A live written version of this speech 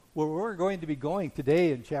Well, we're going to be going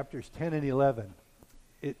today in chapters 10 and 11.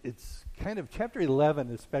 It's kind of, chapter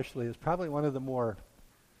 11 especially, is probably one of the more,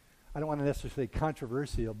 I don't want to necessarily say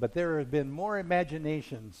controversial, but there have been more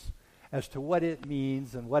imaginations as to what it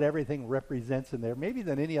means and what everything represents in there, maybe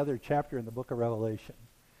than any other chapter in the book of Revelation.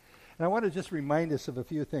 And I want to just remind us of a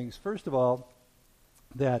few things. First of all,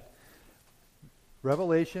 that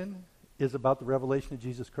Revelation is about the revelation of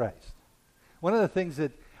Jesus Christ. One of the things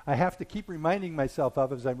that I have to keep reminding myself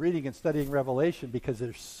of as I'm reading and studying Revelation, because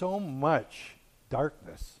there's so much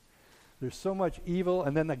darkness, there's so much evil,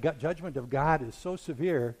 and then the judgment of God is so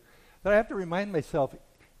severe that I have to remind myself,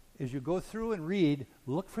 as you go through and read,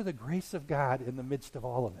 look for the grace of God in the midst of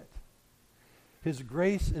all of it. His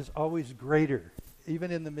grace is always greater, even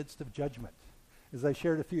in the midst of judgment. As I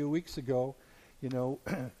shared a few weeks ago,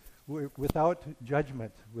 without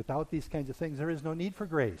judgment, without these kinds of things, there is no need for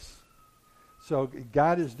grace. So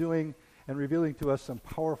God is doing and revealing to us some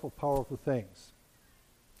powerful, powerful things.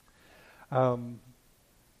 In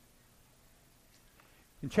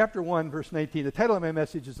chapter 1, verse 19, the title of my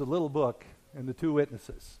message is The Little Book and the Two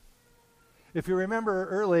Witnesses. If you remember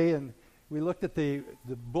early, and we looked at the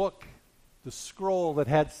book, the scroll that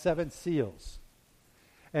had 7 seals.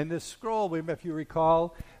 And this scroll, if you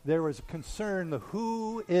recall, there was a concern of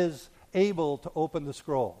who is able to open the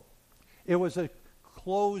scroll. It was a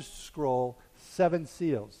closed scroll, 7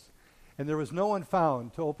 seals. And there was no one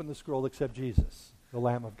found to open the scroll except Jesus, the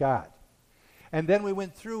Lamb of God. And then we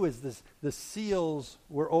went through as the seals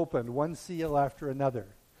were opened, one seal after another.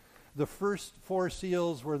 The first 4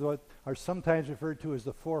 seals were what are sometimes referred to as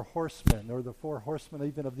the 4 horsemen, or the 4 horsemen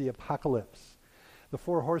even of the apocalypse. The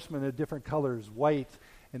 4 horsemen of different colors, white,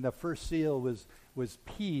 and the first seal was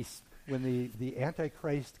peace, when the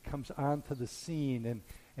Antichrist comes onto the scene,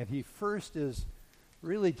 and he first is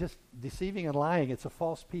really just deceiving and lying. It's a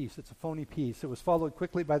false peace. It's a phony peace. It was followed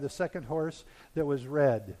quickly by the second horse that was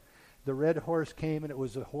red. The red horse came, and it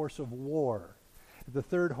was a horse of war. The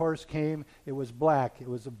third horse came, it was black. It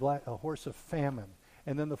was a horse of famine.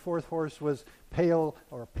 And then the fourth horse was pale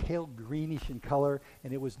greenish in color,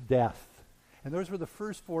 and it was death. And those were the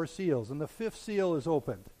first 4 seals. And the 5th seal is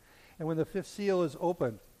opened. And when the 5th seal is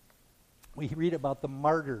opened, we read about the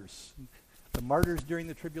martyrs during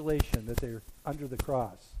the tribulation, that they're under the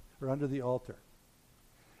cross or under the altar.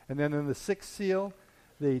 And then in the 6th seal,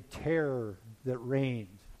 the terror that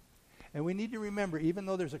reigned. And we need to remember, even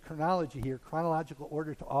though there's a chronological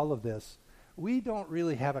order to all of this, we don't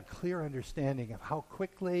really have a clear understanding of how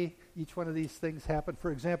quickly each one of these things happened.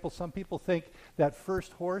 For example, some people think that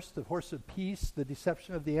first horse, the horse of peace, the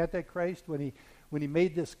deception of the Antichrist, when he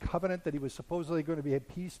made this covenant that he was supposedly going to be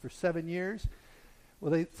at peace for 7 years,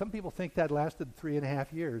 well, some people think that lasted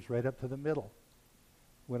 3.5 years, right up to the middle,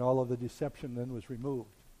 when all of the deception then was removed.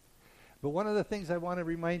 But one of the things I want to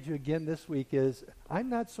remind you again this week is, I'm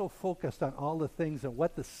not so focused on all the things and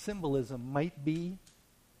what the symbolism might be,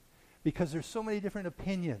 because there's so many different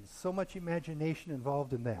opinions, so much imagination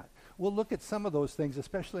involved in that. We'll look at some of those things,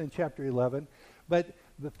 especially in chapter 11, but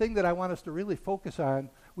the thing that I want us to really focus on,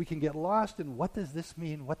 we can get lost in what does this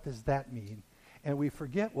mean, what does that mean, and we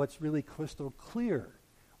forget what's really crystal clear,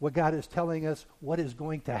 what God is telling us, what is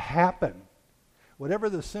going to happen. Whatever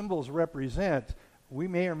the symbols represent, we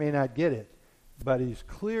may or may not get it, but he's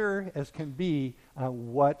clear as can be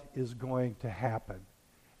on what is going to happen.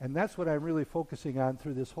 And that's what I'm really focusing on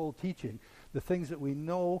through this whole teaching, the things that we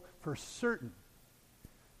know for certain,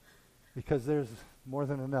 because there's more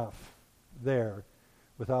than enough there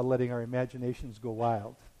without letting our imaginations go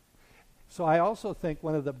wild. So I also think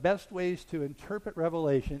one of the best ways to interpret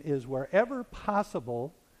Revelation is, wherever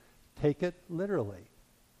possible, take it literally.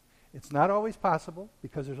 It's not always possible,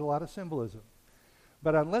 because there's a lot of symbolism.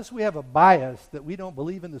 But unless we have a bias that we don't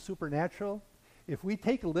believe in the supernatural, if we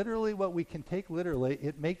take literally what we can take literally,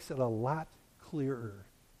 it makes it a lot clearer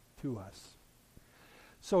to us.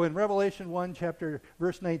 So in Revelation 1,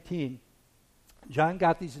 verse 19, John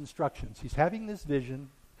got these instructions. He's having this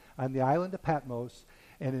vision on the island of Patmos,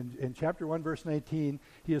 and in chapter 1, verse 19,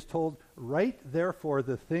 he is told, "Write therefore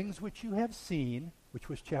the things which you have seen," which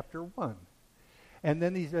was chapter 1. And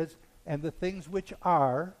then he says, "and the things which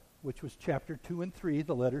are," which was chapter 2 and 3,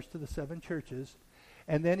 the letters to the 7 churches.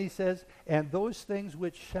 And then he says, "and those things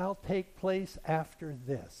which shall take place after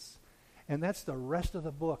this." And that's the rest of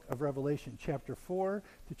the book of Revelation. Chapter 4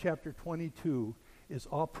 to chapter 22 is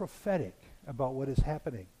all prophetic about what is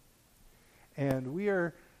happening. And we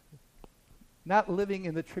are not living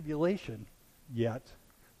in the tribulation yet,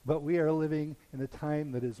 but we are living in a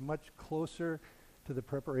time that is much closer to the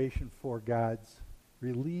preparation for God's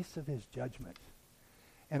release of his judgment.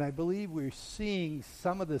 And I believe we're seeing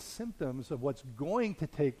some of the symptoms of what's going to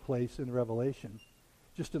take place in Revelation,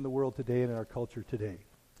 just in the world today and in our culture today.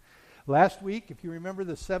 Last week, if you remember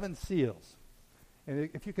the 7 seals, and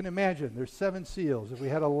if you can imagine, there's 7 seals. If we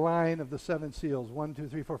had a line of the 7 seals, 1, 2,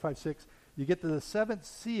 3, 4, 5, 6, you get to the 7th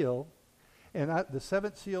seal, and the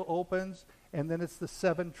 7th seal opens, and then it's the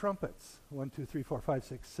 7 trumpets. 1, 2, 3, 4, 5,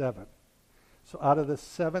 6, 7. So out of the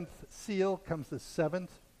 7th seal comes the 7th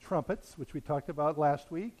trumpets, which we talked about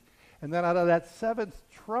last week. And then out of that 7th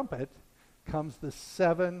trumpet comes the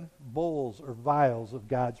 7 bowls or vials of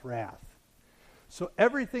God's wrath. So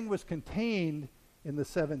everything was contained in the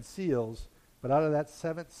 7 seals, but out of that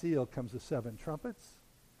 7th seal comes the 7 trumpets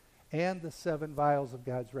and the 7 vials of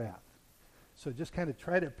God's wrath. So just kind of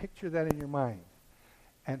try to picture that in your mind.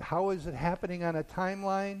 And how is it happening on a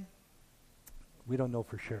timeline? We don't know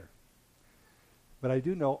for sure. But I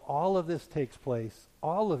do know all of it takes place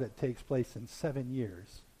in 7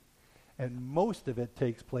 years. And most of it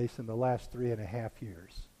takes place in the last 3.5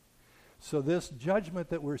 years. So this judgment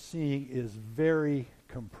that we're seeing is very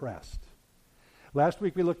compressed. Last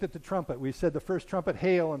week we looked at the trumpet. We said the first trumpet,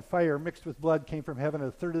 hail and fire mixed with blood came from heaven.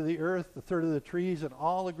 1/3 of the earth, 1/3 of the trees, and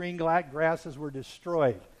all the green grasses were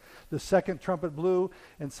destroyed. The second trumpet blew,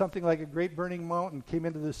 and something like a great burning mountain came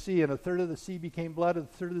into the sea, and 1/3 of the sea became blood, and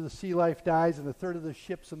 1/3 of the sea life dies, and 1/3 of the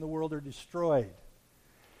ships in the world are destroyed,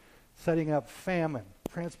 setting up famine,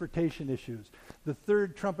 transportation issues. The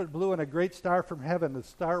third trumpet blew, and a great star from heaven. The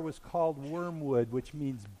star was called wormwood, which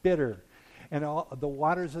means bitter. And all the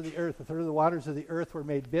waters of the earth, 1/3 of the waters of the earth were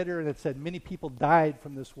made bitter, and it said many people died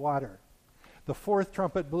from this water. The fourth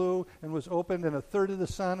trumpet blew and was opened, and 1/3 of the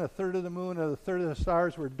sun, 1/3 of the moon, and 1/3 of the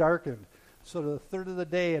stars were darkened. So the 1/3 of the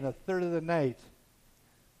day and 1/3 of the night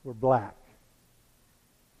were black.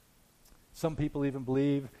 Some people even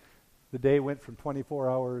believe the day went from 24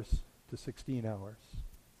 hours to 16 hours.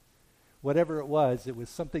 Whatever it was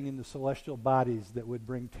something in the celestial bodies that would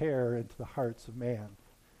bring terror into the hearts of man,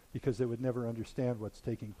 because they would never understand what's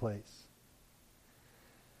taking place.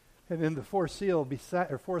 And in the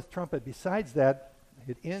fourth trumpet, besides that,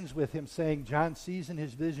 it ends with him saying, John sees in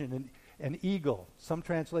his vision an eagle. Some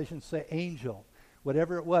translations say angel.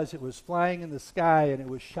 Whatever it was flying in the sky, and it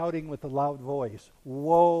was shouting with a loud voice,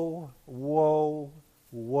 woe, woe,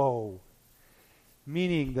 woe.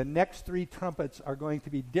 Meaning the next 3 trumpets are going to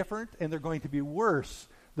be different, and they're going to be worse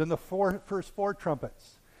than the first 4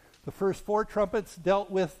 trumpets. The first 4 trumpets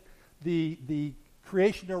dealt with the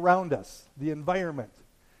creation around us, the environment.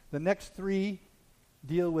 The next 3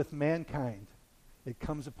 deal with mankind. It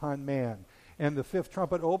comes upon man. And the 5th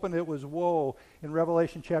trumpet opened, it was woe. In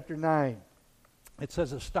Revelation chapter 9, it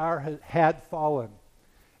says a star had fallen.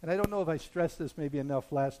 And I don't know if I stressed this maybe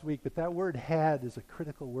enough last week, but that word had is a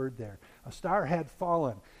critical word there. A star had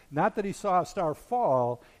fallen. Not that he saw a star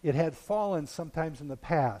fall, it had fallen sometimes in the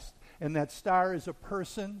past. And that star is a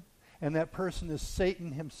person, and that person is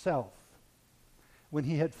Satan himself, when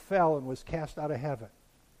he had fell and was cast out of heaven.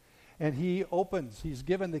 And he's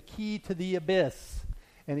given the key to the abyss,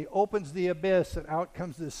 and he opens the abyss, and out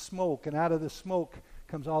comes this smoke, and out of the smoke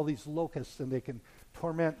comes all these locusts, and they can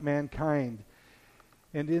torment mankind.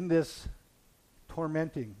 And in this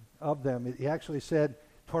tormenting of them, he actually said,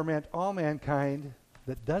 torment all mankind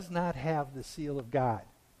that does not have the seal of God.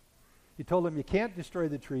 He told them, you can't destroy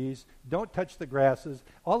the trees, don't touch the grasses,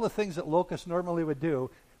 all the things that locusts normally would do,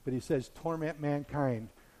 but he says, torment mankind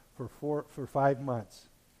for 5 months.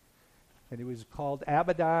 And it was called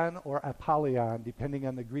Abaddon or Apollyon, depending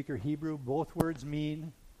on the Greek or Hebrew. Both words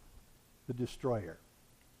mean the destroyer,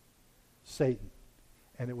 Satan.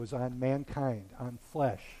 And it was on mankind, on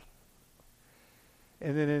flesh.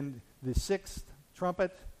 And then in the 6th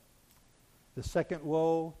trumpet, the second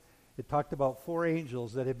woe, it talked about 4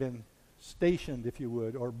 angels that had been stationed, if you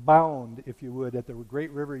would, or bound, if you would, at the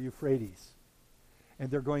great river Euphrates. And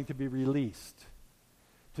they're going to be released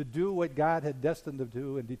to do what God had destined them to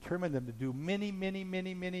do and determined them to do many, many,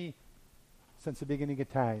 many, many, since the beginning of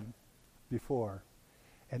time before.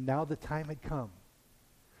 And now the time had come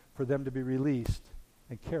for them to be released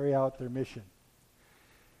and carry out their mission.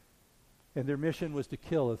 And their mission was to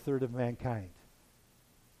kill 1/3 of mankind.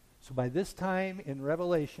 So by this time in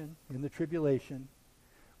Revelation, in the tribulation,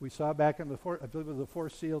 we saw back in the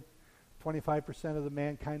fourth seal, 25% of the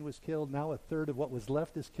mankind was killed. Now 1/3 of what was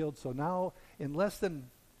left is killed. So now, in less than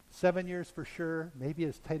 7 years for sure, maybe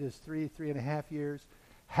as tight as 3.5 years,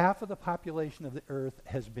 half of the population of the earth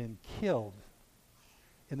has been killed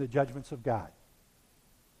in the judgments of God.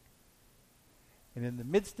 And in the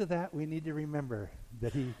midst of that, we need to remember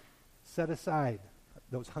that he set aside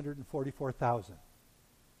those 144,000.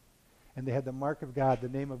 And they had the mark of God, the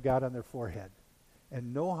name of God on their forehead.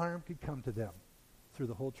 and no harm could come to them through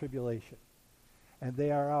the whole tribulation. And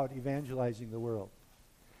they are out evangelizing the world.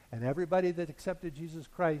 And everybody that accepted Jesus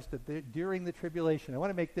Christ during the tribulation, I want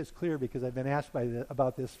to make this clear because I've been asked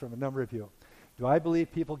about this from a number of you. Do I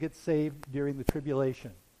believe people get saved during the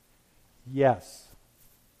tribulation? Yes.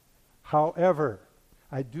 However,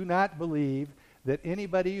 I do not believe that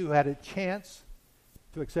anybody who had a chance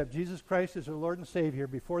to accept Jesus Christ as their Lord and Savior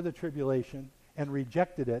before the tribulation and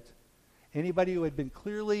rejected it, anybody who had been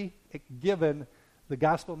clearly given the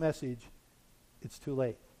gospel message, it's too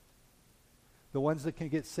late. The ones that can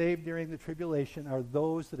get saved during the tribulation are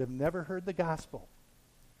those that have never heard the gospel.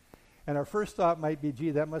 And our first thought might be,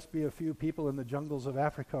 gee, that must be a few people in the jungles of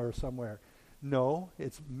Africa or somewhere. No,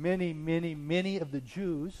 it's many, many, many of the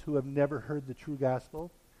Jews who have never heard the true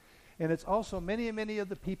gospel. And it's also many, many of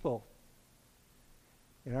the people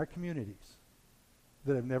in our communities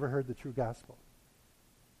that have never heard the true gospel.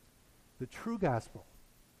 The true gospel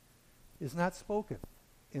is not spoken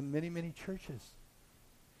in many, many churches.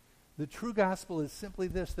 The true gospel is simply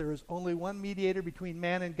this: there is only one mediator between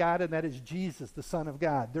man and God, and that is Jesus, the Son of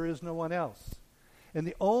God. There is no one else. And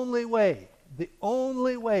the only way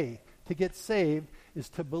to get saved is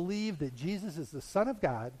to believe that Jesus is the Son of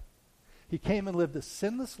God. He came and lived a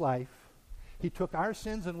sinless life. He took our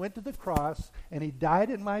sins and went to the cross, and he died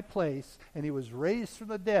in my place, and he was raised from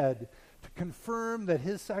the dead to confirm that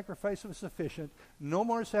his sacrifice was sufficient. No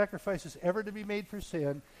more sacrifices ever to be made for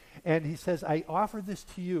sin. And he says, I offer this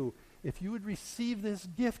to you if you would receive this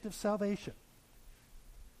gift of salvation.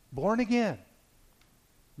 Born again,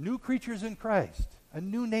 new creatures in Christ, a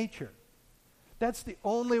new nature. That's the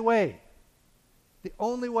only way. The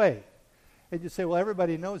only way. And you say, well,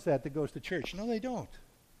 everybody knows that goes to church. No, they don't.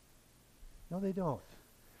 No, they don't.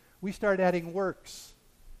 We start adding works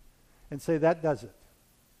and say that does it.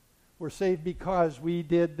 We're saved because we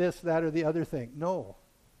did this, that, or the other thing. No.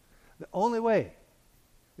 The only way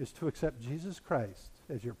is to accept Jesus Christ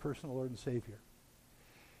as your personal Lord and Savior.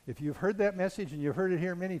 If you've heard that message and you've heard it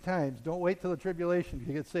here many times, don't wait till the tribulation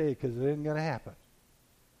to get saved, because it isn't going to happen.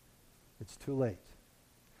 It's too late.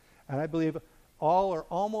 And I believe all or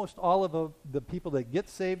almost all of the people that get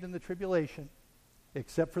saved in the tribulation,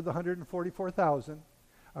 except for the 144,000,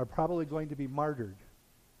 are probably going to be martyred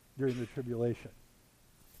during the tribulation.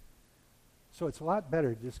 So it's a lot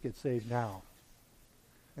better to just get saved now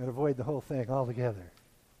and avoid the whole thing altogether.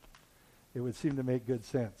 It would seem to make good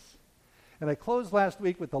sense. And I closed last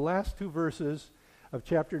week with the last two verses of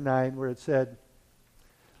chapter 9 where it said,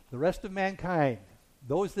 the rest of mankind,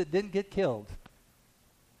 those that didn't get killed,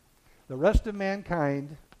 the rest of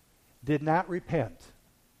mankind did not repent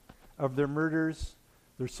of their murders,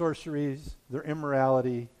 their sorceries, their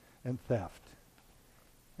immorality, and theft.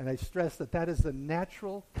 And I stress that that is the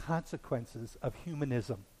natural consequences of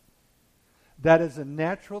humanism. That is the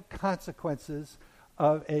natural consequences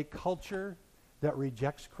of a culture that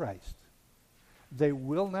rejects Christ. They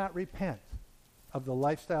will not repent of the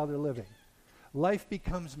lifestyle they're living. Life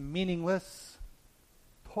becomes meaningless,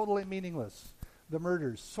 totally meaningless. The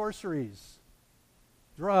murders, sorceries,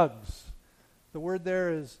 drugs. The word there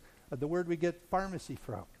is the word we get pharmacy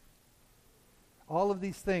from. All of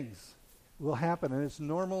these things will happen, and it's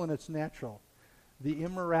normal and it's natural. The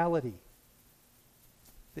immorality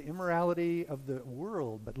of the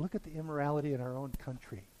world, but look at the immorality in our own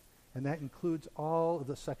country. And that includes all of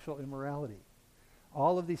the sexual immorality.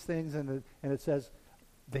 All of these things, and it says,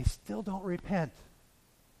 they still don't repent.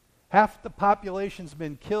 Half the population's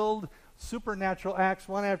been killed, supernatural acts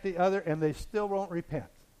one after the other, and they still won't repent.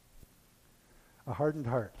 A hardened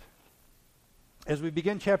heart. As we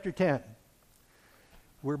begin chapter 10,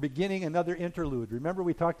 we're beginning another interlude. Remember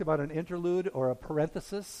we talked about an interlude or a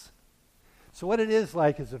parenthesis? So what it is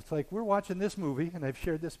it's like we're watching this movie, and I've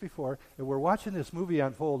shared this before, and we're watching this movie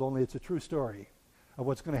unfold, only it's a true story of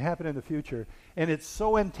what's going to happen in the future. And it's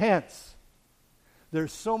so intense.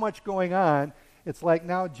 There's so much going on. It's like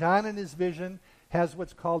now John in his vision has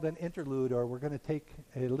what's called an interlude, or we're going to take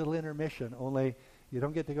a little intermission, only you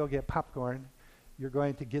don't get to go get popcorn. You're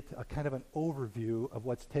going to get a kind of an overview of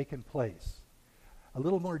what's taken place. A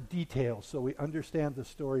little more detail so we understand the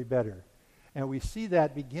story better. And we see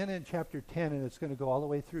that begin in chapter 10, and it's going to go all the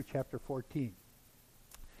way through chapter 14.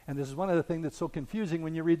 And this is one of the things that's so confusing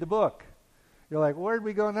when you read the book. You're like, where'd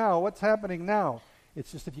we go now? What's happening now?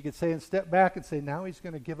 It's just if you could say and step back and say, now he's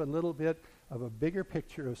going to give a little bit of a bigger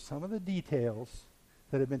picture of some of the details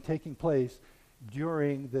that have been taking place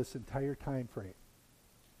during this entire time frame.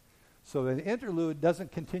 So the interlude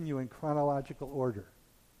doesn't continue in chronological order.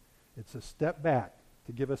 It's a step back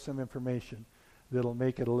to give us some information that'll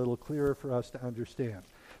make it a little clearer for us to understand.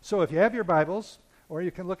 So if you have your Bibles, or you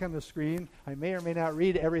can look on the screen. I may or may not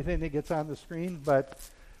read everything that gets on the screen, but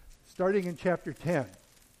starting in chapter 10,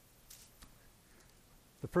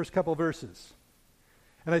 the first couple verses.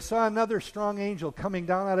 And I saw another strong angel coming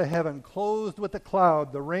down out of heaven, clothed with a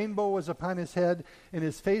cloud. The rainbow was upon his head, and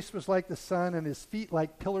his face was like the sun, and his feet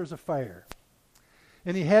like pillars of fire.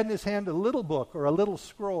 And he had in his hand a little book, or a little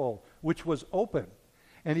scroll, which was open.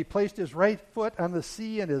 And he placed his right foot on the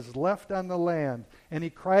sea and his left on the land. And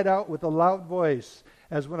he cried out with a loud voice,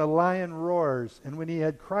 as when a lion roars. And when he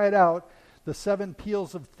had cried out, the 7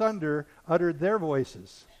 peals of thunder uttered their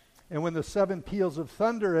voices. And when the 7 peals of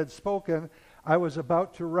thunder had spoken, I was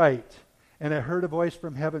about to write, and I heard a voice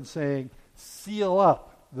from heaven saying, seal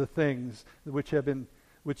up the things which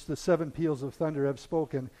the 7 peals of thunder have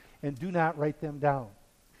spoken, and do not write them down.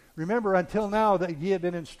 Remember, until now, that he had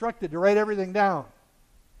been instructed to write everything down.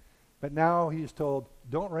 But now he's told,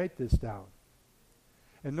 don't write this down.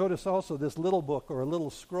 And notice also this little book, or a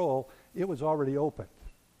little scroll, it was already opened,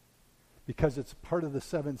 because it's part of the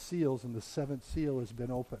 7 seals, and the 7th seal has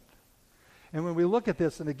been opened. And when we look at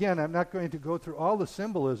this, and again, I'm not going to go through all the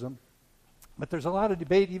symbolism, but there's a lot of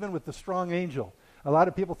debate even with the strong angel. A lot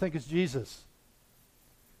of people think it's Jesus.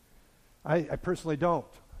 I personally don't.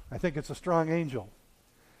 I think it's a strong angel.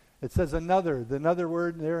 It says another. The another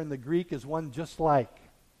word there in the Greek is one just like.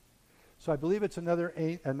 So I believe it's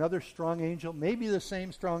another strong angel, maybe the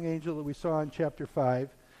same strong angel that we saw in chapter 5.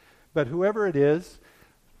 But whoever it is,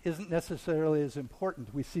 isn't necessarily as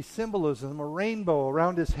important. We see symbolism, a rainbow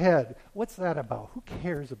around his head. What's that about? Who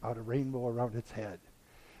cares about a rainbow around its head?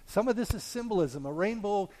 Some of this is symbolism. A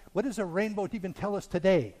rainbow, what does a rainbow even tell us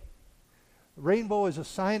today? A rainbow is a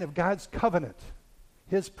sign of God's covenant,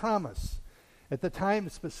 his promise. At the time,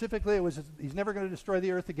 specifically, it was he's never going to destroy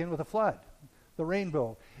the earth again with a flood. The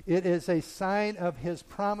rainbow. It is a sign of his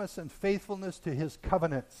promise and faithfulness to his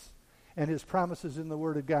covenants and his promises in the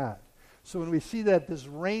Word of God. So when we see that this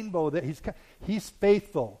rainbow, that he's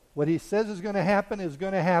faithful. What he says is going to happen is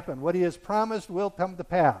going to happen. What he has promised will come to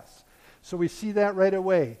pass. So we see that right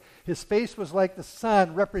away. His face was like the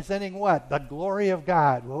sun, representing what? The glory of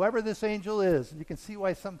God. Whoever this angel is, and you can see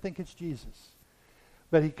why some think it's Jesus.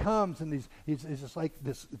 But he comes, and he's just like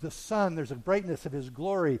this, the sun. There's a brightness of his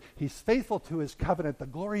glory. He's faithful to his covenant. The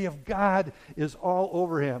glory of God is all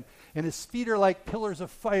over him. And his feet are like pillars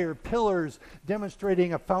of fire, pillars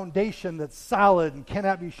demonstrating a foundation that's solid and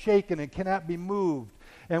cannot be shaken and cannot be moved.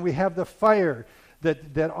 And we have the fire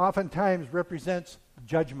that oftentimes represents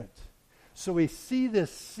judgment. So we see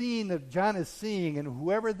this scene that John is seeing, and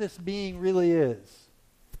whoever this being really is,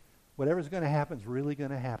 whatever's going to happen is really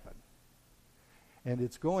going to happen. And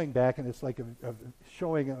it's going back, and it's like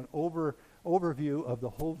showing an overview of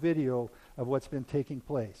the whole video of what's been taking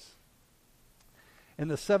place. And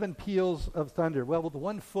the 7 peals of thunder. Well, with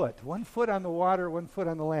 1 foot on the water, 1 foot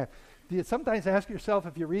on the land. Do you sometimes ask yourself,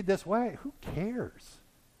 if you read this, why? Who cares?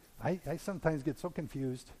 I sometimes get so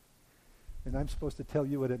confused, and I'm supposed to tell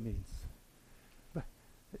you what it means. But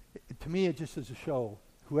to me, it just is a show.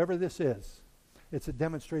 Whoever this is, it's a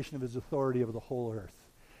demonstration of his authority over the whole earth.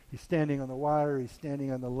 He's standing on the water. He's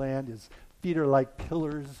standing on the land. His feet are like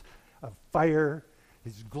pillars of fire.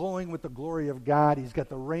 He's glowing with the glory of God. He's got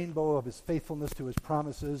the rainbow of his faithfulness to his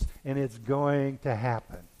promises, and it's going to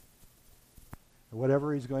happen.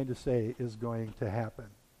 Whatever he's going to say is going to happen.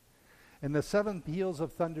 And the 7 peals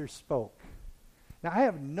of thunder spoke. Now, I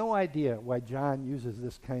have no idea why John uses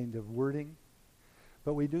this kind of wording,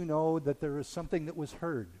 but we do know that there is something that was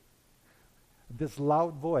heard. This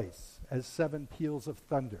loud voice as 7 peals of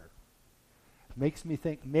thunder. Makes me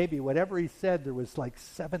think maybe whatever he said, there was like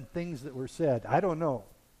 7 things that were said. I don't know.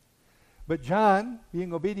 But John,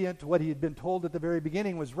 being obedient to what he had been told at the very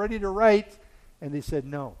beginning, was ready to write, and they said,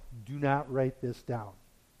 no, do not write this down.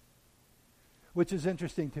 Which is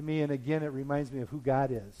interesting to me, and again, it reminds me of who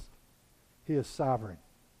God is. He is sovereign.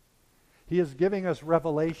 He is giving us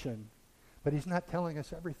revelation, but he's not telling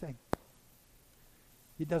us everything.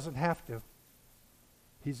 He doesn't have to.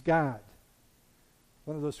 He's God.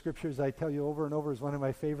 One of those scriptures I tell you over and over is one of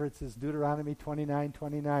my favorites is Deuteronomy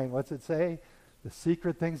 29:29. What's it say? The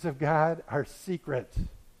secret things of God are secret.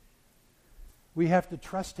 We have to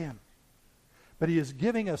trust him. But he is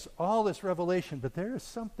giving us all this revelation, but there is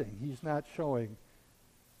something he's not showing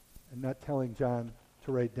and not telling John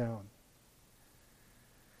to write down.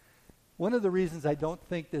 One of the reasons I don't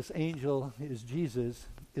think this angel is Jesus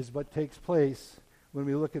is what takes place when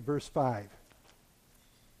we look at verse 5.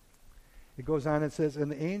 It goes on and says, and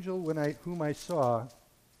the angel whom I saw,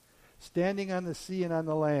 standing on the sea and on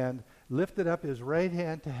the land, lifted up his right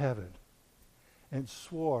hand to heaven and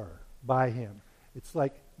swore by him. It's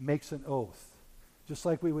like makes an oath. just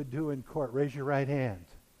like we would do in court. Raise your right hand.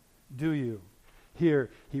 Do you? Here,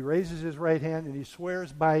 he raises his right hand and he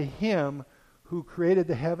swears by him who created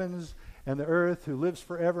the heavens and the earth, who lives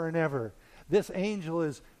forever and ever. This angel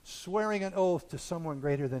is swearing an oath to someone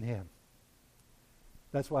greater than him.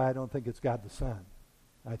 That's why I don't think it's God the Son.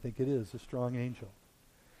 I think it is a strong angel.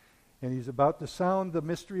 And he's about to sound the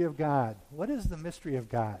mystery of God. What is the mystery of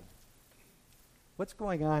God? What's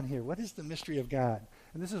going on here? What is the mystery of God?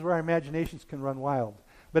 And this is where our imaginations can run wild.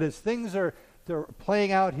 But as things are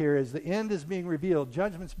playing out here, as the end is being revealed,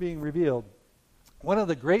 judgment's being revealed, one of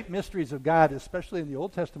the great mysteries of God, especially in the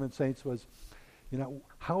Old Testament saints, was,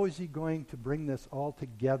 how is he going to bring this all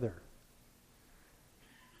together?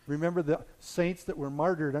 Remember the saints that were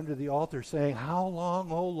martyred under the altar saying, "How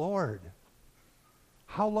long, O Lord?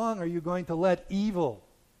 How long are you going to let evil?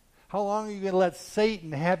 How long are you going to let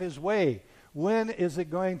Satan have his way? When is it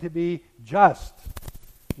going to be just?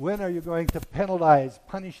 When are you going to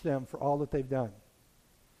punish them for all that they've done?"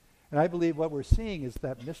 And I believe what we're seeing is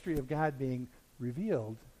that mystery of God being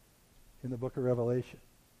revealed in the book of Revelation.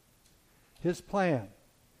 His plan.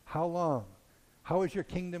 How long? How is your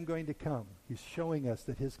kingdom going to come? He's showing us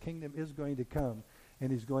that his kingdom is going to come,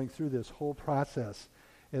 and he's going through this whole process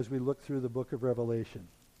as we look through the book of Revelation.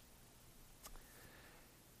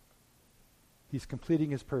 He's completing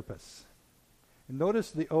his purpose. And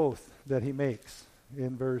notice the oath that he makes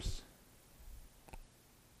in verse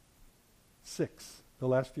 6, the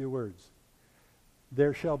last few words.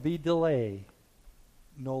 There shall be delay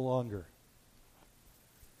no longer.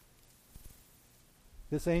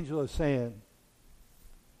 This angel is saying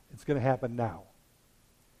it's going to happen now.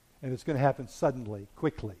 And it's going to happen suddenly,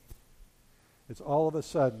 quickly. It's all of a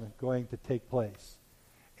sudden going to take place.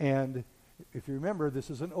 And if you remember, this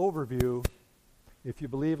is an overview. If you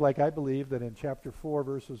believe, like I believe, that in chapter 4,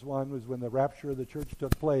 verses 1 was when the rapture of the church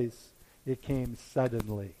took place, it came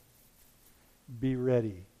suddenly. Be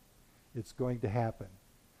ready. It's going to happen.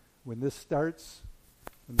 When this starts,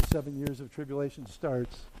 when the 7 years of tribulation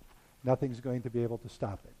starts, nothing's going to be able to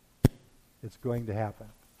stop it. It's going to happen.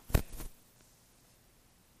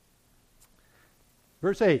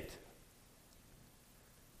 Verse 8.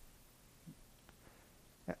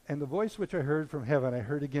 And the voice which I heard from heaven, I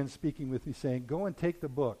heard again speaking with me, saying, "Go and take the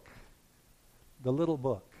book, the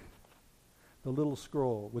little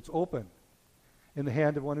scroll, which open in the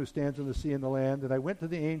hand of one who stands on the sea and the land." And I went to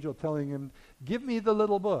the angel, telling him, "Give me the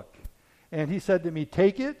little book." And he said to me,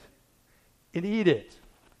 "Take it and eat it.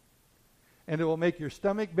 And it will make your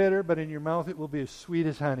stomach bitter, but in your mouth it will be as sweet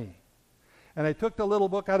as honey." And I took the little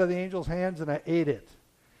book out of the angel's hands and I ate it.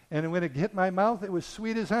 And when it hit my mouth, it was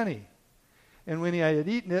sweet as honey. And when I had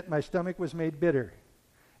eaten it, my stomach was made bitter.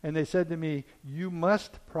 And they said to me, "You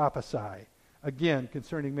must prophesy again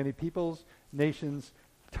concerning many peoples, nations,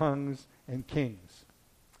 tongues, and kings."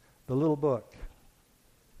 The little book.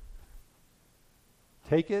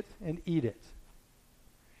 Take it and eat it.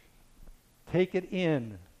 Take it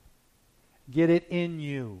in. Get it in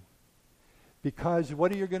you. Because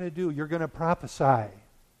what are you going to do? You're going to prophesy.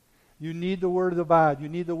 You need the word of God. You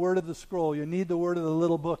need the word of the scroll. You need the word of the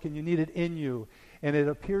little book, and you need it in you. And it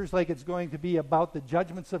appears like it's going to be about the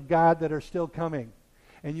judgments of God that are still coming.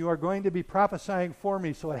 And you are going to be prophesying for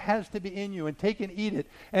me, so it has to be in you. And take and eat it.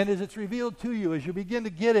 And as it's revealed to you, as you begin to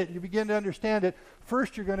get it, you begin to understand it,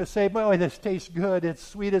 first you're going to say, "Boy, this tastes good. It's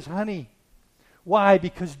sweet as honey." Why?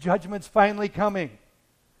 Because judgment's finally coming.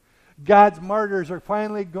 God's martyrs are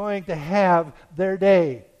finally going to have their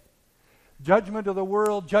day. Judgment of the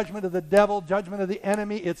world, judgment of the devil, judgment of the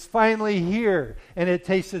enemy, it's finally here. And it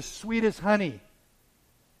tastes as sweet as honey.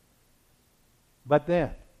 But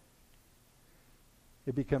then,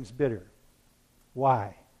 it becomes bitter.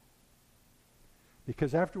 Why?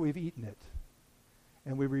 Because after we've eaten it,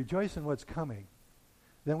 and we rejoice in what's coming,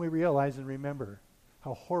 then we realize and remember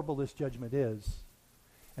how horrible this judgment is,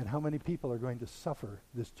 and how many people are going to suffer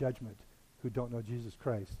this judgment who don't know Jesus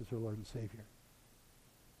Christ as their Lord and Savior.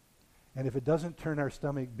 And if it doesn't turn our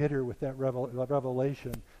stomach bitter with that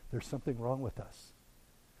revelation, there's something wrong with us.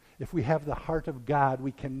 If we have the heart of God,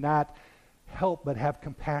 we cannot help but have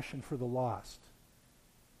compassion for the lost.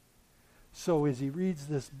 So as he reads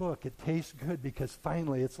this book, it tastes good because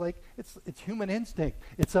finally it's human instinct.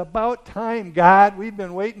 It's about time, God. We've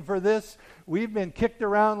been waiting for this. We've been kicked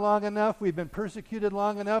around long enough. We've been persecuted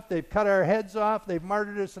long enough. They've cut our heads off. They've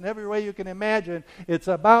martyred us in every way you can imagine. It's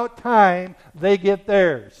about time they get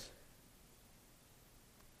theirs.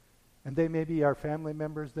 And they may be our family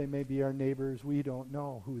members. They may be our neighbors. We don't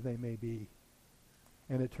know who they may be.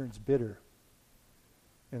 And it turns bitter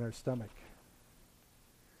in our stomach.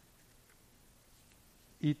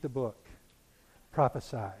 Eat the book.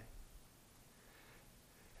 Prophesy.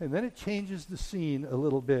 And then it changes the scene a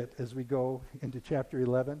little bit as we go into chapter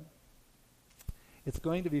 11. It's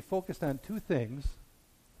going to be focused on two things.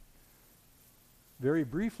 Very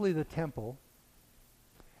briefly, the temple,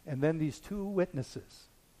 and then these two witnesses.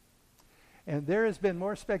 And there has been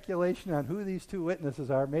more speculation on who these two witnesses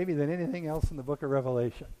are, maybe than anything else in the book of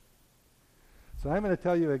Revelation. So I'm going to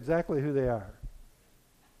tell you exactly who they are.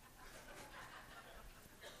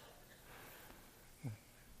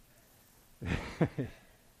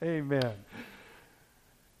 Amen.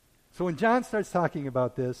 So when John starts talking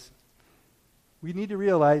about this, we need to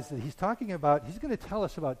realize that he's going to tell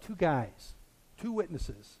us about two guys, two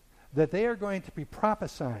witnesses, that they are going to be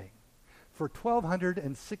prophesying for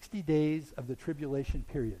 1,260 days of the tribulation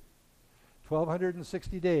period.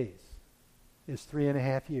 1,260 days is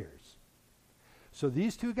 3.5 years. So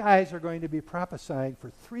these two guys are going to be prophesying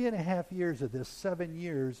for 3.5 years of this 7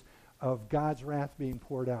 years of God's wrath being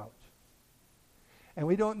poured out. And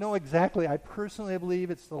we don't know exactly. I personally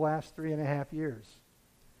believe it's the last 3.5 years.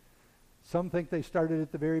 Some think they started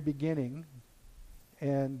at the very beginning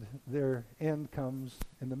and their end comes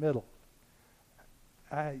in the middle.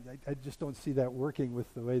 I just don't see that working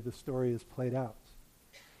with the way the story is played out.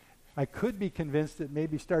 I could be convinced it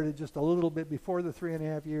maybe started just a little bit before the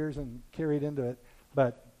 3.5 years and carried into it,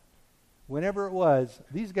 but whenever it was,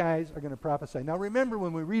 these guys are going to prophesy. Now remember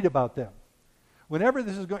when we read about them, whenever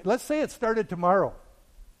this is going, let's say it started tomorrow.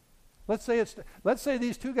 Let's say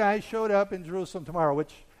these two guys showed up in Jerusalem tomorrow,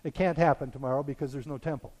 which it can't happen tomorrow because there's no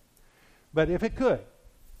temple. But if it could,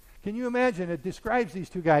 can you imagine? It describes these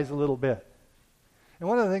two guys a little bit. And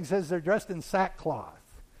one of the things says they're dressed in sackcloth.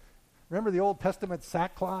 Remember the Old Testament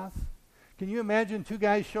sackcloth? Can you imagine two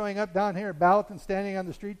guys showing up down here about and standing on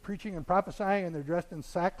the street preaching and prophesying and they're dressed in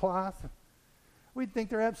sackcloth? We'd think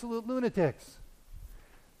they're absolute lunatics.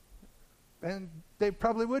 And they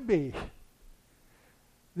probably would be.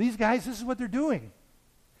 These guys, this is what they're doing.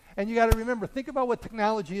 And you got to remember, think about what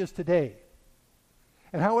technology is today.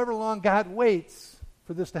 And however long God waits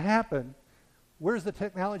for this to happen, where's the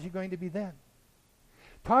technology going to be then?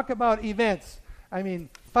 Talk about events. I mean,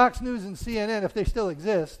 Fox News and CNN, if they still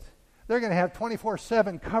exist, they're going to have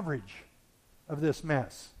 24/7 coverage of this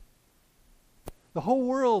mess. The whole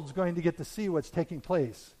world's going to get to see what's taking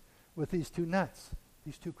place with these two nuts,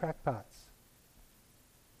 these two crackpots.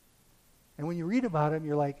 And when you read about them,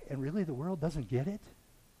 you're like, and really the world doesn't get it?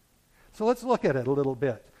 So let's look at it a little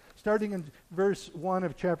bit, starting in verse 1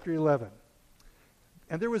 of chapter 11.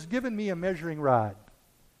 And there was given me a measuring rod.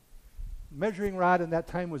 Measuring rod in that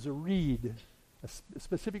time was a reed, a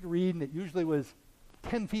specific reed, and it usually was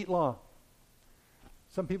 10 feet long.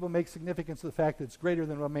 Some people make significance of the fact that it's greater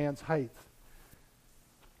than a man's height.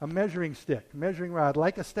 A measuring stick, measuring rod,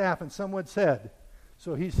 like a staff, and someone said,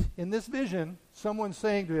 so he's in this vision, someone's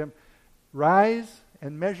saying to him, rise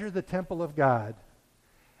and measure the temple of God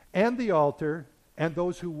and the altar and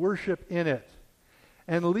those who worship in it,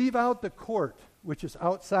 and leave out the court which is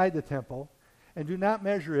outside the temple, and do not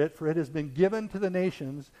measure it, for it has been given to the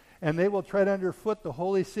nations, and they will tread underfoot the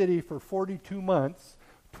holy city for 42 months,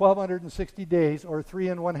 1,260 days, or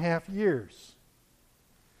 3.5 years.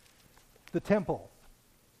 The temple.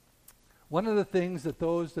 One of the things that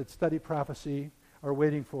those that study prophecy are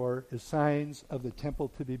waiting for is signs of the temple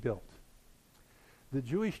to be built. The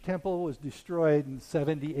Jewish temple was destroyed in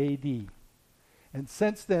 70 A.D., and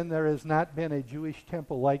since then there has not been a Jewish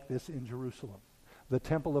temple like this in Jerusalem, the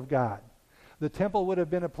temple of God. The temple would have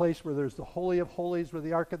been a place where there's the Holy of Holies, where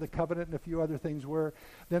the Ark of the Covenant and a few other things were.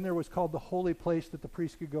 Then there was called the holy place that the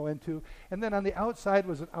priest could go into. And then on the outside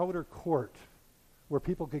was an outer court where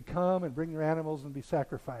people could come and bring their animals and be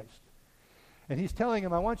sacrificed. And he's telling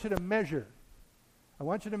him, I want you to measure. I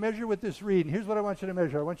want you to measure with this reed. And here's what I want you to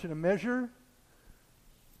measure. I want you to measure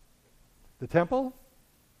the temple.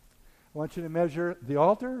 I want you to measure the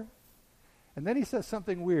altar. And then he says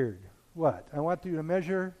something weird. What? I want you to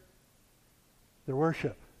measure their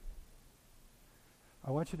worship. I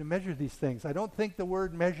want you to measure these things. I don't think the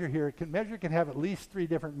word measure here, measure can have at least 3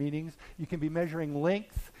 different meanings. You can be measuring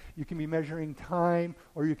length, you can be measuring time,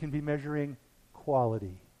 or you can be measuring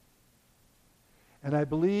quality. And I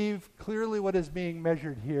believe clearly what is being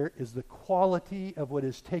measured here is the quality of what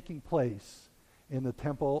is taking place in the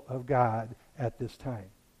temple of God at this time.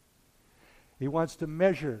 He wants to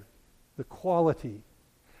measure the quality.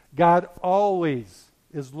 God always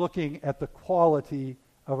is looking at the quality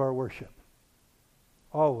of our worship.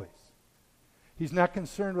 Always. He's not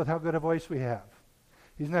concerned with how good a voice we have.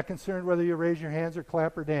 He's not concerned whether you raise your hands or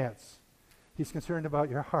clap or dance. He's concerned about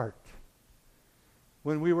your heart.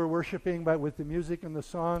 When we were worshiping with the music and the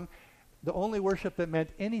song, the only worship that meant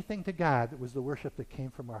anything to God was the worship that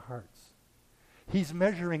came from our hearts. He's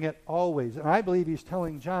measuring it always. And I believe he's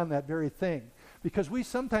telling John that very thing. Because we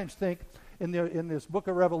sometimes think in this book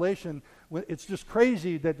of Revelation, it's just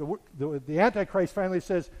crazy that the Antichrist finally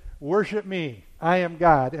says, worship me, I am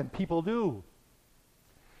God, and people do.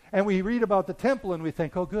 And we read about the temple and we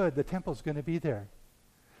think, oh good, the temple's going to be there.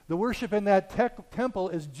 The worship in that temple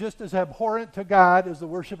is just as abhorrent to God as the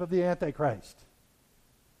worship of the Antichrist.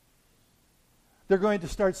 They're going to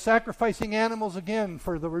start sacrificing animals again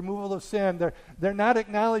for the removal of sin. They're not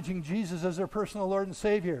acknowledging Jesus as their personal Lord and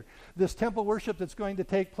Savior. This temple worship that's going to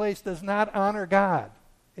take place does not honor God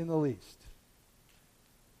in the least.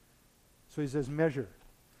 So he says, measure.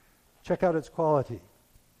 Check out its quality.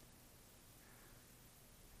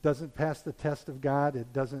 Doesn't pass the test of God,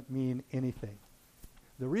 it doesn't mean anything.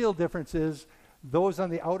 The real difference is those on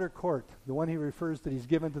the outer court, the one he refers that he's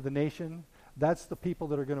given to the nation, that's the people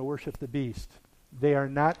that are going to worship the beast. They are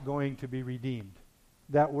not going to be redeemed.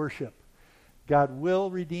 That worship. God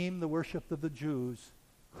will redeem the worship of the Jews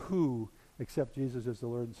who accept Jesus as the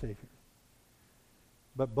Lord and Savior.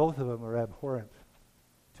 But both of them are abhorrent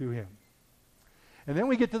to him. And then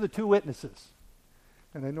we get to the two witnesses.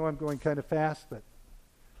 And I know I'm going kind of fast, but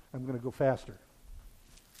I'm going to go faster.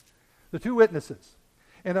 The two witnesses.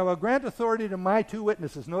 And I will grant authority to my two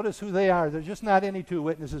witnesses. Notice who they are. They're just not any two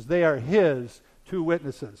witnesses. They are his two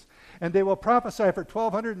witnesses. And they will prophesy for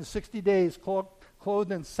 1,260 days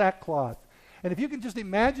clothed in sackcloth. And if you can just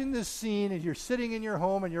imagine this scene as you're sitting in your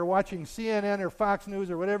home and you're watching CNN or Fox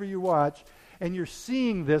News or whatever you watch, and you're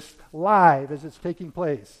seeing this live as it's taking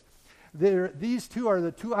place. These two are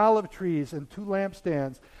the two olive trees and two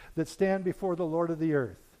lampstands that stand before the Lord of the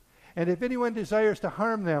earth. And if anyone desires to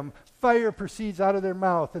harm them, fire proceeds out of their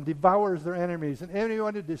mouth and devours their enemies. And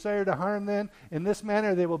anyone who desires to harm them, in this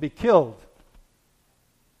manner they will be killed.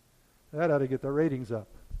 That ought to get the ratings up.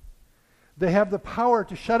 They have the power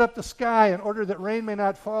to shut up the sky in order that rain may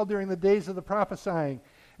not fall during the days of the prophesying.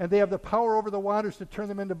 And they have the power over the waters to turn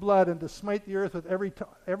them into blood and to smite the earth with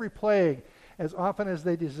every plague as often as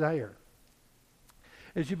they desire.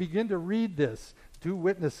 As you begin to read this, two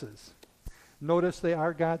witnesses, notice they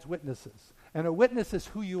are God's witnesses. And a witness is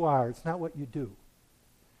who you are. It's not what you do.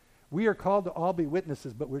 We are called to all be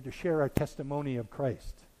witnesses, but we're to share our testimony of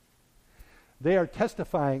Christ. They are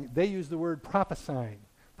testifying. They use the word prophesying,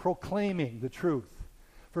 proclaiming the truth.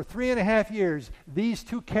 For 3.5 years, these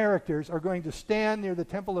two characters are going to stand near the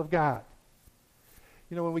temple of God.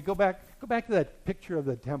 You know, when we go back to that picture of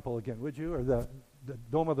the temple again, would you? Or the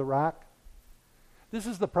Dome of the Rock. This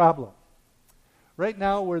is the problem. Right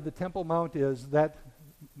now where the Temple Mount is, that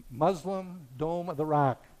Muslim Dome of the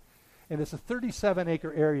Rock. And it's a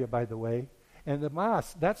 37-acre area, by the way. And the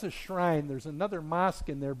mosque, that's a shrine. There's another mosque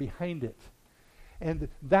in there behind it. And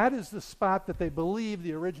that is the spot that they believe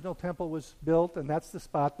the original temple was built, and that's the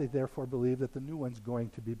spot they therefore believe that the new one's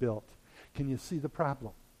going to be built. Can you see the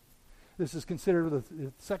problem? This is considered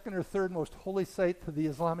the second or third most holy site to the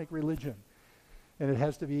Islamic religion. And it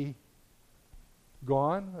has to be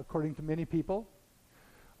gone, according to many people.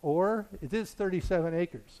 Or it is 37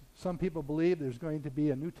 acres. Some people believe there's going to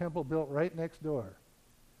be a new temple built right next door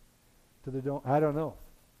to the dome. I don't know.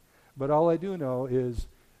 But all I do know is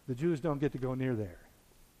the Jews don't get to go near there.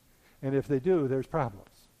 And if they do, there's problems.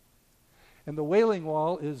 And the Wailing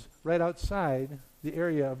Wall is right outside the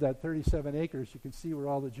area of that 37 acres. You can see where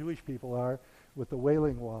all the Jewish people are with the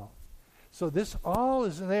Wailing Wall. So this all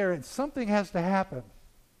is there, and something has to happen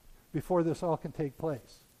before this all can take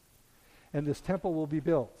place. And this temple will be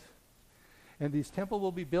built. And these temple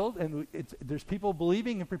will be built, and there's people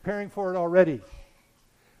believing and preparing for it already.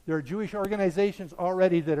 There are Jewish organizations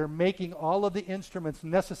already that are making all of the instruments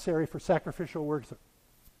necessary for sacrificial worship.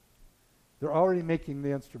 They're already making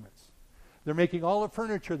the instruments. They're making all the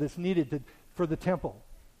furniture that's needed for the temple.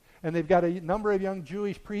 And they've got a number of young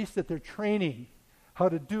Jewish priests that they're training how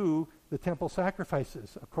to do the temple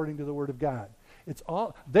sacrifices according to the Word of God.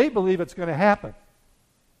 They believe it's going to happen.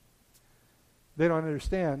 They don't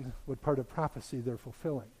understand what part of prophecy they're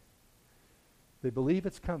fulfilling. They believe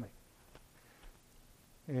it's coming.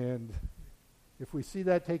 And if we see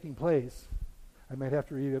that taking place, I might have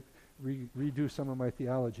to redo some of my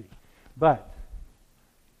theology. But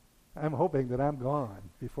I'm hoping that I'm gone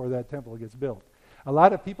before that temple gets built. A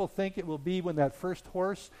lot of people think it will be when that first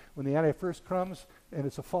horse, when the Antichrist comes, and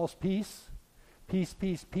it's a false peace. Peace,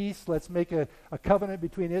 peace, peace. Let's make a covenant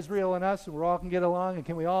between Israel and us, and we all can get along, and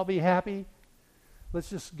can we all be happy? Let's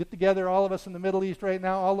just get together, all of us in the Middle East right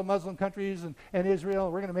now, all the Muslim countries and Israel,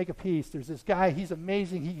 and we're going to make a peace. There's this guy, he's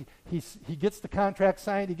amazing. He gets the contract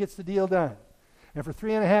signed, he gets the deal done. And for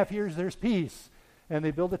 3.5 years, there's peace, and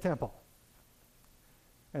they build a temple.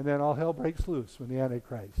 And then all hell breaks loose when the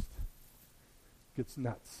Antichrist gets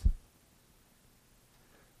nuts.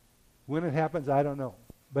 When it happens, I don't know,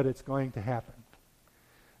 but it's going to happen.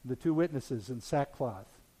 The two witnesses in sackcloth.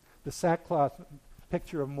 The sackcloth,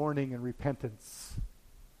 picture of mourning and repentance.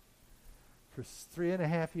 For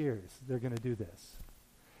 3.5 years, they're going to do this.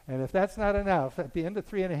 And if that's not enough, at the end of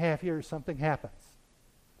 3.5 years, something happens.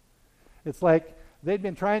 It's like they'd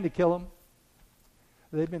been trying to kill him.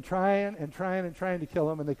 They'd been trying to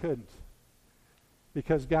kill him, and they couldn't.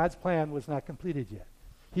 Because God's plan was not completed yet.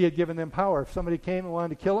 He had given them power. If somebody came and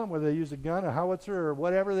wanted to kill them, whether they used a gun, a howitzer, or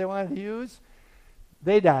whatever they wanted to use,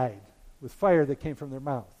 they died with fire that came from their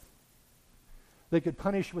mouth. They could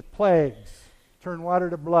punish with plagues, turn water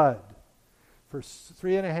to blood for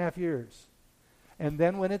 3.5 years. And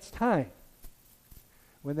then when it's time,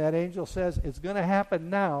 when that angel says, it's going to happen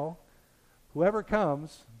now, whoever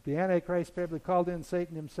comes, the Antichrist probably called in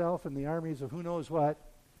Satan himself and the armies of who knows what,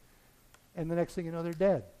 and the next thing you know, they're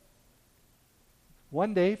dead.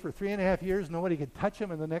 One day, for 3.5 years, nobody could touch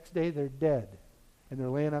them, and the next day, they're dead, and they're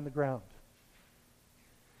laying on the ground.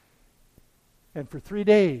 And for 3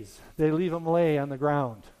 days, they leave them lay on the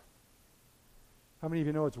ground. How many of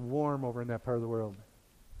you know it's warm over in that part of the world?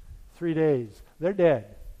 3 days. They're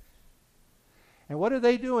dead. And what are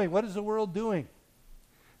they doing? What is the world doing?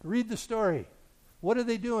 Read the story. What are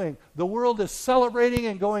they doing? The world is celebrating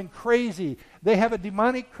and going crazy. They have a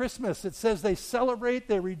demonic Christmas. It says they celebrate,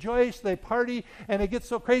 they rejoice, they party, and it gets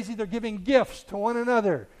so crazy they're giving gifts to one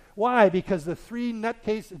another. Why? Because the two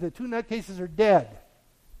nutcases are dead.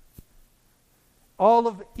 All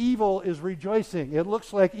of evil is rejoicing. It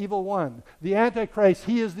looks like evil won. The Antichrist,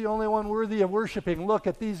 he is the only one worthy of worshiping. Look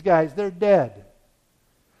at these guys. They're dead.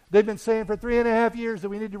 They've been saying for 3.5 years that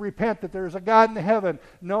we need to repent, that there is a God in heaven.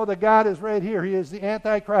 No, the God is right here. He is the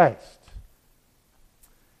Antichrist.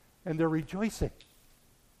 And they're rejoicing.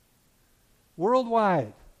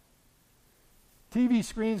 Worldwide. TV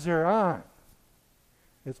screens are on.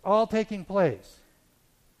 It's all taking place.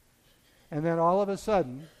 And then all of a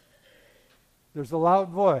sudden, there's a loud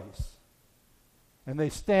voice, and they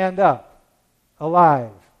stand up,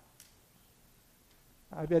 alive.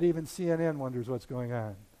 I bet even CNN wonders what's going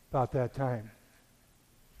on about that time.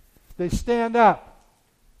 They stand up,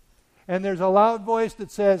 and there's a loud voice that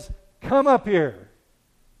says, "Come up here."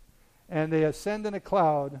 And they ascend in a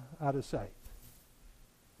cloud out of sight.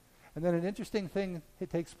 And then an interesting thing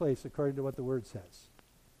takes place according to what the Word says.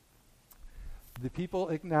 The people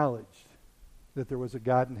acknowledged that there was a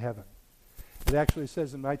God in heaven. It actually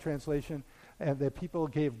says in my translation, and the people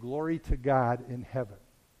gave glory to God in heaven.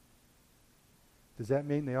 Does that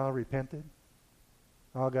mean they all repented?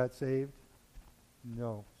 All got saved?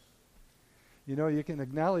 No. You know, you can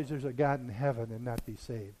acknowledge there's a God in heaven and not be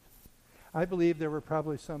saved. I believe there were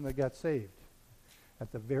probably some that got saved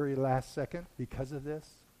at the very last second because of this.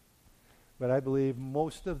 But I believe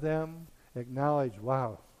most of them acknowledge,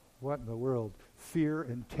 wow, what in the world? Fear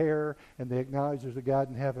and terror, and they acknowledge there's a God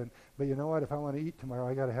in heaven. But you know what? If I want to eat tomorrow,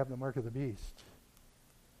 I got to have the mark of the beast.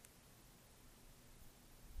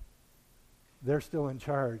 They're still in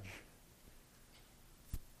charge.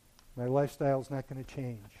 My lifestyle's not going to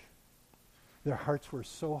change. Their hearts were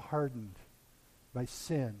so hardened by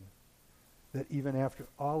sin that even after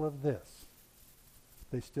all of this,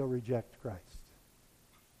 they still reject Christ.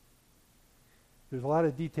 There's a lot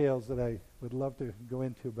of details that I would love to go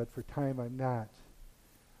into, but for time I'm not.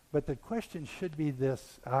 But the question should be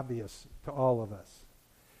this obvious to all of us.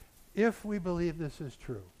 If we believe this is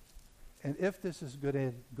true, and if this is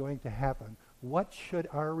going to happen, what should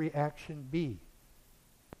our reaction be?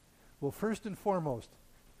 Well, first and foremost,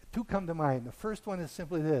 two come to mind. The first one is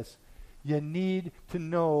simply this. You need to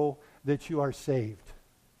know that you are saved.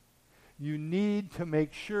 You need to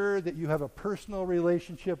make sure that you have a personal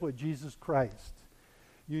relationship with Jesus Christ.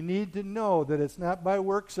 You need to know that it's not by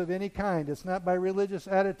works of any kind. It's not by religious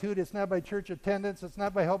attitude. It's not by church attendance. It's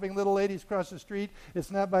not by helping little ladies cross the street.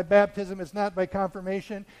 It's not by baptism. It's not by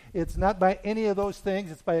confirmation. It's not by any of those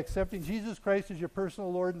things. It's by accepting Jesus Christ as your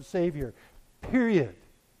personal Lord and Savior. Period.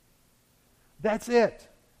 That's it.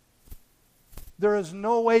 There is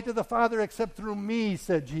no way to the Father except through me,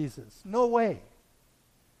 said Jesus. No way.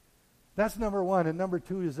 That's number one. And number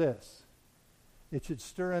two is this. It should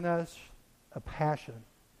stir in us a passion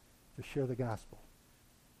to share the gospel.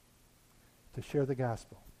 To share the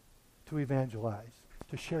gospel. To evangelize.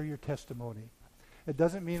 To share your testimony. It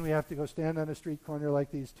doesn't mean we have to go stand on a street corner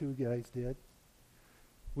like these two guys did.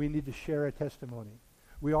 We need to share a testimony.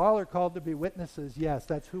 We all are called to be witnesses. Yes,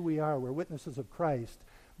 that's who we are. We're witnesses of Christ.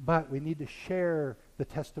 But we need to share the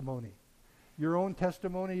testimony. Your own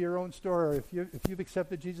testimony, your own story. If you've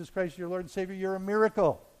accepted Jesus Christ as your Lord and Savior, you're a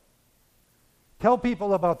miracle. Tell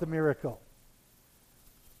people about the miracle.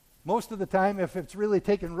 Most of the time, if it's really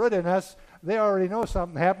taken root in us, they already know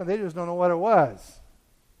something happened. They just don't know what it was.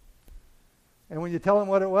 And when you tell them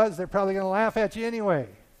what it was, they're probably going to laugh at you anyway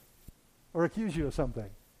or accuse you of something.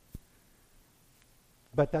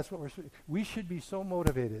 But that's what we should be so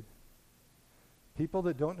motivated. People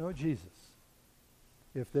that don't know Jesus,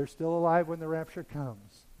 if they're still alive when the rapture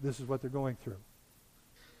comes, this is what they're going through.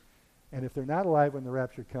 And if they're not alive when the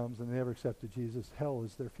rapture comes and they never accepted Jesus, hell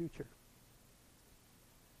is their future.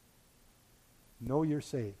 Know you're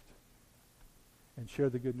saved and share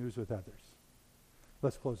the good news with others.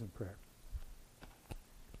 Let's close in prayer.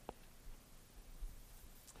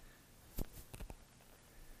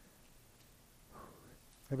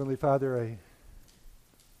 Heavenly Father, I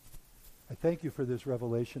thank you for this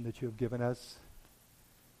revelation that you have given us.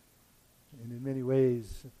 And in many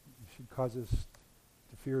ways, it should cause us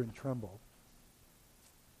to fear and tremble.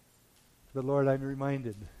 But Lord, I'm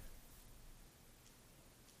reminded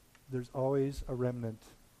there's always a remnant.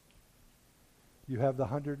 You have the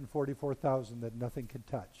 144,000 that nothing can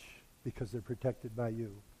touch because they're protected by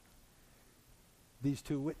you. These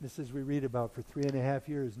two witnesses we read about for 3.5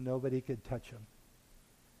 years, nobody could touch them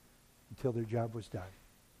until their job was done.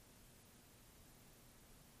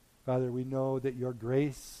 Father, we know that your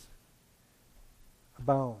grace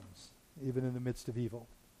abounds even in the midst of evil.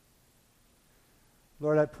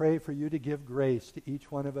 Lord, I pray for you to give grace to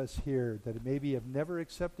each one of us here that maybe have never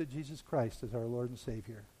accepted Jesus Christ as our Lord and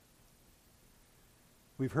Savior.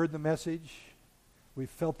 We've heard the message, we've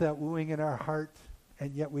felt that wooing in our heart,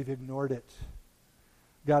 and yet we've ignored it.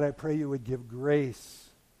 God, I pray you would give grace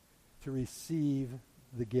to receive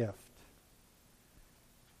the gift.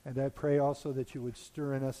 And I pray also that you would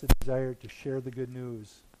stir in us a desire to share the good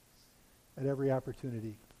news at every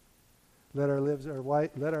opportunity. Let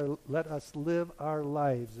us live our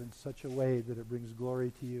lives in such a way that it brings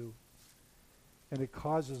glory to you. And it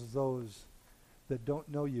causes those that don't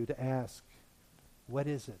know you to ask, what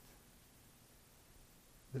is it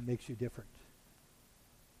that makes you different?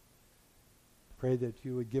 Pray that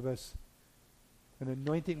you would give us an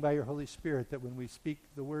anointing by your Holy Spirit that when we speak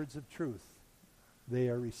the words of truth, they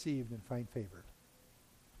are received and find favor.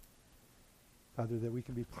 Father, that we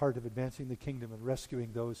can be part of advancing the kingdom and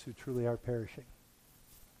rescuing those who truly are perishing.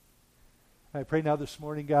 I pray now this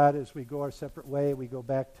morning, God, as we go our separate way, we go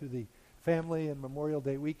back to the family and Memorial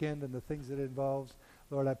Day weekend and the things that it involves.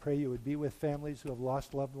 Lord, I pray you would be with families who have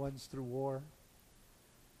lost loved ones through war.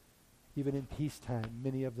 Even in peacetime,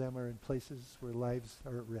 many of them are in places where lives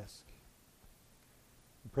are at risk.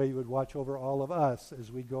 I pray you would watch over all of us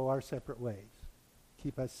as we go our separate ways.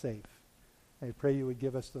 Keep us safe. I pray you would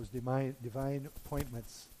give us those divine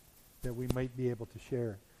appointments that we might be able to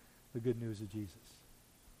share the good news of Jesus.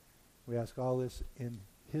 We ask all this in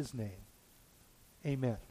his name. Amen.